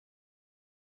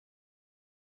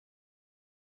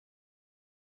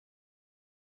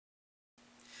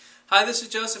Hi, this is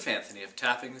Joseph Anthony of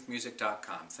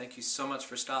tappingwithmusic.com. Thank you so much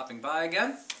for stopping by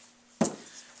again.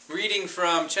 Reading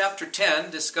from Chapter 10,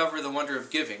 Discover the Wonder of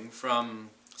Giving,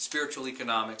 from Spiritual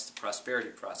Economics, The Prosperity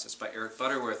Process by Eric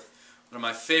Butterworth. One of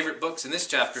my favorite books, and this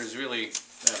chapter is really,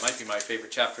 it might be my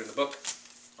favorite chapter in the book,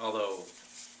 although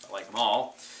I like them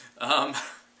all.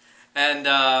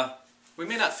 We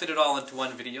may not fit it all into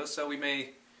one video, so we may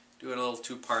do a little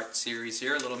two-part series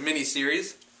here, a little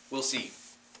mini-series. We'll see.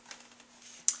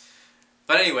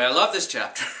 But anyway, I love this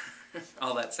chapter,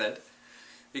 all that said,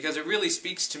 because it really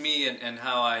speaks to me and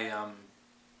how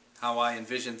I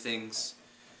envision things.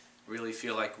 I really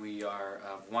feel like we are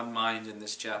of one mind in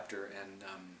this chapter, and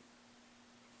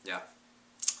yeah.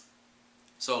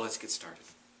 So let's get started.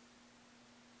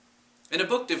 In a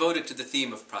book devoted to the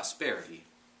theme of prosperity,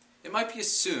 it might be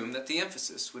assumed that the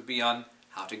emphasis would be on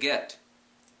how to get.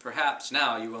 Perhaps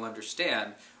now you will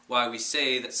understand why we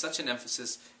say that such an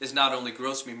emphasis is not only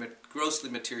grossly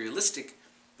materialistic,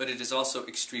 but it is also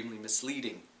extremely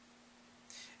misleading.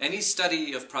 Any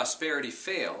study of prosperity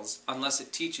fails unless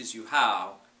it teaches you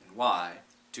how and why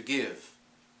to give.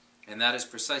 And that is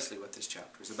precisely what this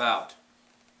chapter is about.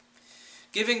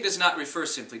 Giving does not refer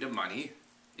simply to money.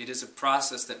 It is a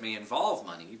process that may involve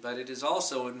money, but it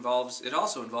also involves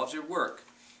your work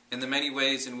and the many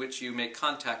ways in which you make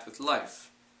contact with life.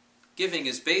 Giving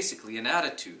is basically an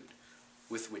attitude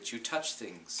with which you touch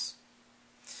things.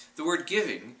 The word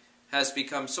giving has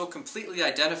become so completely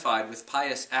identified with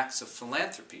pious acts of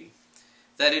philanthropy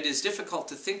that it is difficult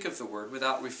to think of the word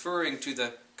without referring to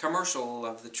the commercial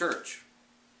of the church.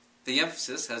 The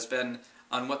emphasis has been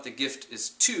on what the gift is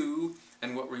to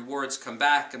and what rewards come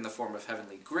back in the form of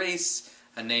heavenly grace,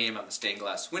 a name on the stained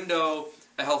glass window,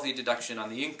 a healthy deduction on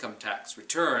the income tax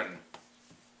return.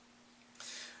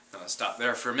 I'll stop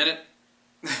there for a minute.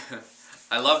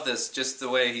 I love this, just the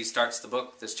way he starts the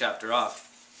book, this chapter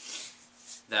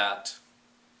off, that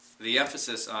the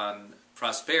emphasis on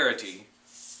prosperity,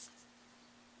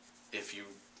 if you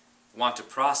want to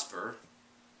prosper,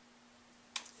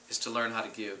 is to learn how to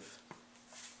give.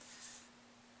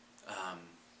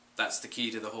 That's the key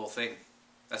to the whole thing.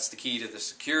 That's the key to the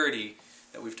security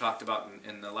that we've talked about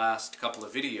in the last couple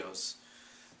of videos.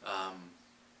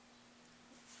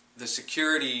 The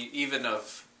security even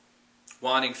of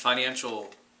wanting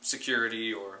financial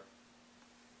security, or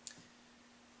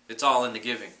it's all in the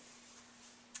giving.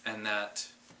 And that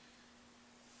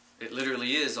it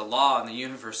literally is a law in the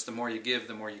universe: the more you give,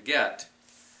 the more you get.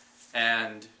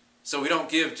 And so we don't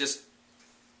give just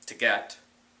to get,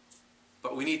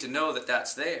 but we need to know that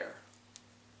that's there.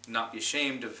 Not be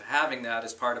ashamed of having that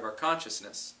as part of our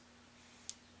consciousness.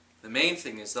 The main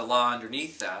thing is the law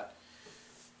underneath that.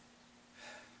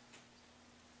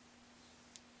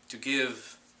 To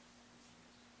give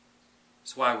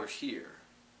is why we're here.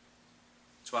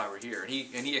 It's why we're here.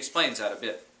 And he explains that a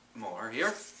bit more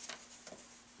here.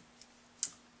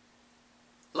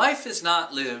 Life is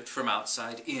not lived from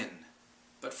outside in,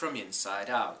 but from inside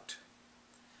out.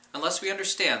 Unless we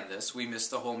understand this, we miss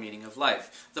the whole meaning of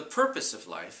life. The purpose of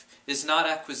life is not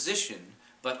acquisition,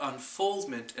 but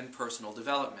unfoldment and personal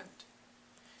development.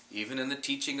 Even in the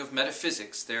teaching of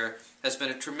metaphysics, there has been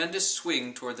a tremendous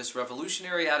swing toward this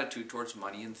revolutionary attitude towards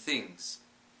money and things.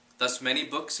 Thus, many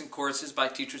books and courses by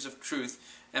teachers of truth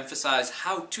emphasize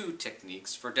how-to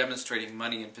techniques for demonstrating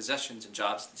money and possessions and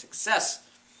jobs and success.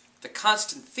 The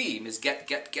constant theme is get,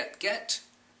 get, get, get.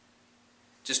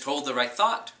 Just hold the right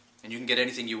thought, and you can get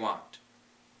anything you want.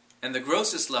 And the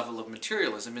grossest level of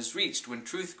materialism is reached when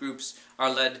truth groups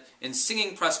are led in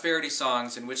singing prosperity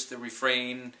songs in which the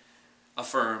refrain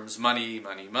affirms money,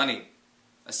 money, money,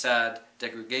 a sad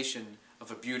degradation of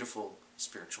a beautiful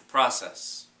spiritual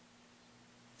process.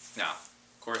 Now,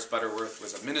 of course, Butterworth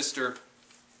was a minister,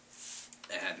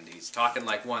 and he's talking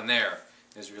like one there,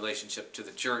 his relationship to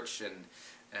the church and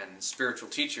spiritual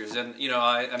teachers. And, you know,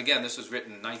 and again, this was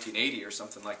written in 1980 or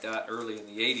something like that, early in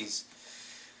the 80s.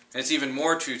 And it's even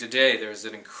more true today. There's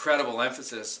an incredible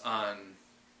emphasis on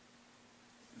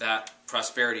that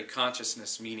prosperity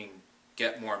consciousness, meaning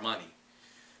get more money.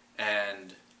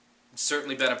 And it's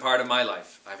certainly been a part of my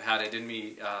life. I've had it in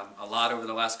me a lot over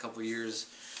the last couple of years,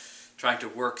 trying to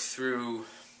work through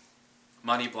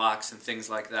money blocks and things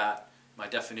like that, my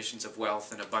definitions of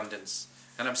wealth and abundance.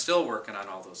 And I'm still working on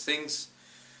all those things.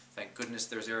 Thank goodness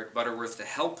there's Eric Butterworth to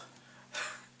help.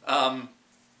 And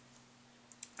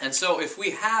so if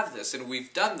we have this and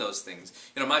we've done those things,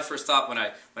 you know, my first thought when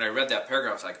I read that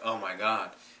paragraph was like, oh my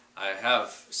God, I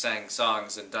have sang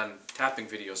songs and done tapping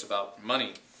videos about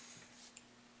money.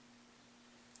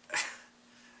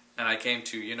 And I came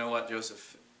to, you know what,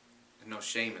 Joseph, no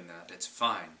shame in that. It's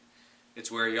fine. It's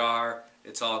where you are.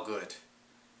 It's all good.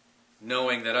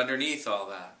 knowing that underneath all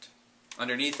that,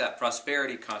 underneath that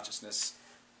prosperity consciousness,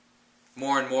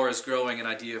 more and more is growing an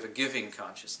idea of a giving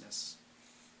consciousness,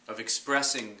 of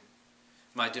expressing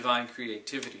my divine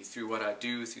creativity through what I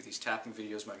do, through these tapping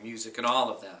videos, my music, and all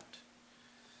of that.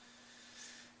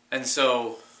 And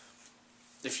so,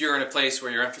 if you're in a place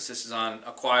where your emphasis is on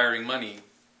acquiring money,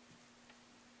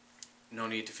 no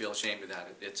need to feel ashamed of that.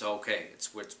 It's okay. It's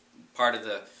part of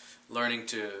the learning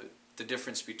the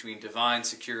difference between divine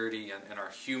security and our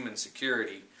human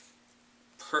security.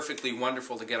 Perfectly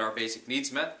wonderful to get our basic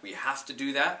needs met. We have to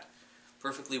do that.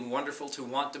 Perfectly wonderful to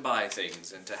want to buy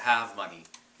things and to have money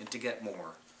and to get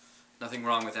more. Nothing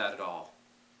wrong with that at all.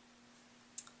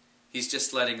 He's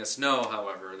just letting us know,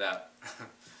 however, that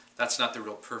that's not the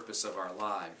real purpose of our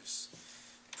lives.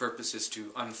 The purpose is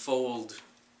to unfold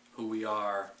who we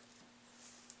are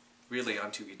really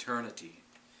unto eternity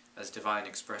as divine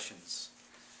expressions.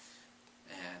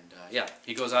 And yeah,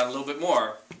 he goes on a little bit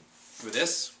more with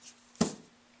this.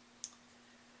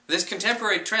 This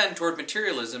contemporary trend toward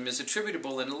materialism is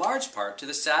attributable in large part to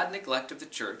the sad neglect of the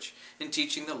Church in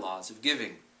teaching the laws of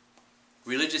giving.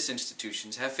 Religious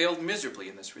institutions have failed miserably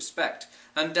in this respect,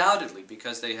 undoubtedly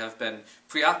because they have been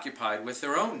preoccupied with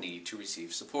their own need to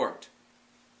receive support.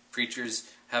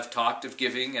 Preachers have talked of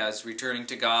giving as returning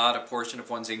to God a portion of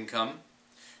one's income.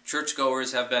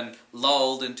 Churchgoers have been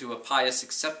lulled into a pious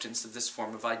acceptance of this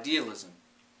form of idealism.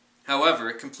 However,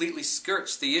 it completely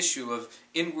skirts the issue of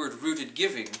inward-rooted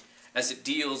giving as it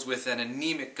deals with an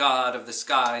anemic God of the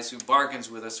skies who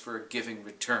bargains with us for a giving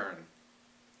return.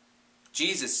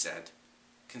 Jesus said,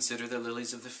 "Consider the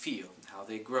lilies of the field, how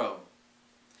they grow.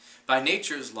 By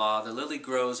nature's law, the lily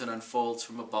grows and unfolds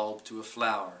from a bulb to a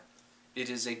flower. It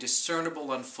is a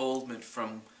discernible unfoldment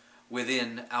from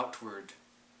within outward.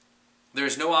 There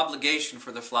is no obligation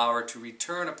for the flower to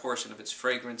return a portion of its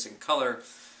fragrance and color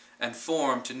and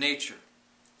form to nature.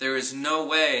 There is no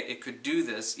way it could do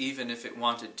this even if it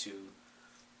wanted to,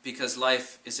 because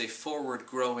life is a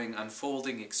forward-growing,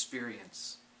 unfolding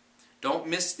experience. Don't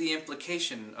miss the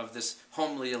implication of this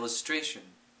homely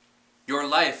illustration. Your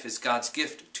life is God's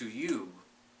gift to you.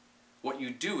 What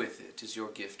you do with it is your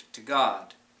gift to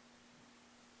God."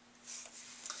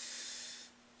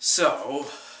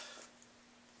 So,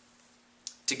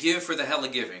 to give for the hell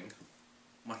of giving,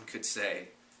 one could say.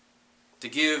 To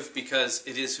give because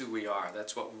it is who we are.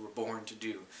 That's what we were born to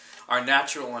do. Our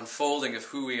natural unfolding of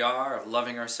who we are, of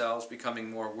loving ourselves,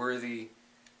 becoming more worthy,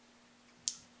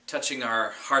 touching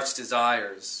our heart's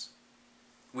desires,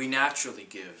 we naturally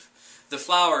give. The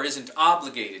flower isn't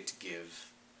obligated to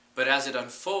give, but as it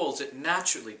unfolds, it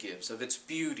naturally gives of its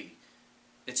beauty,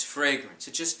 its fragrance.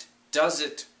 It just does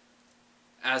it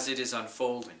as it is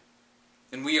unfolding.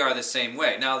 And we are the same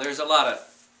way. Now, there's a lot of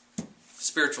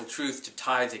spiritual truth to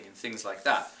tithing and things like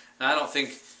that. And I don't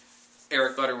think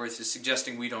Eric Butterworth is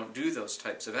suggesting we don't do those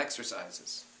types of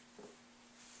exercises.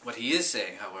 What he is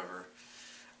saying, however,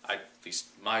 at least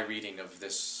my reading of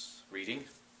this reading,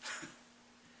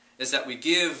 is that we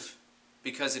give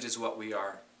because it is what we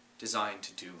are designed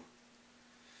to do.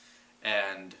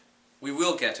 And we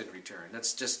will get in return.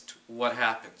 That's just what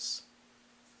happens.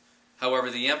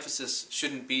 However, the emphasis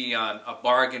shouldn't be on a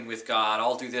bargain with God.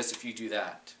 I'll do this if you do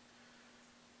that.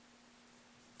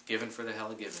 Given for the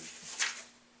hell of giving.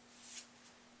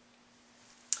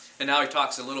 And now he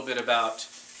talks a little bit about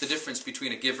the difference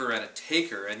between a giver and a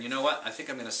taker. And you know what? I think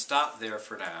I'm going to stop there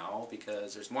for now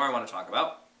because there's more I want to talk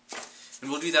about. And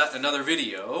we'll do that in another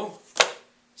video.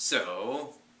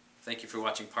 So, thank you for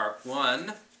watching part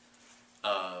 1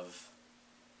 of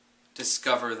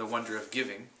Discover the Wonder of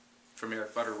Giving from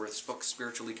Eric Butterworth's book,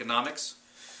 Spiritual Economics.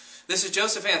 This is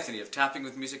Joseph Anthony of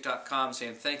tappingwithmusic.com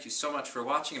saying thank you so much for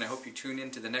watching, and I hope you tune in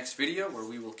to the next video where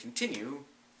we will continue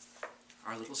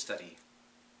our little study.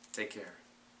 Take care.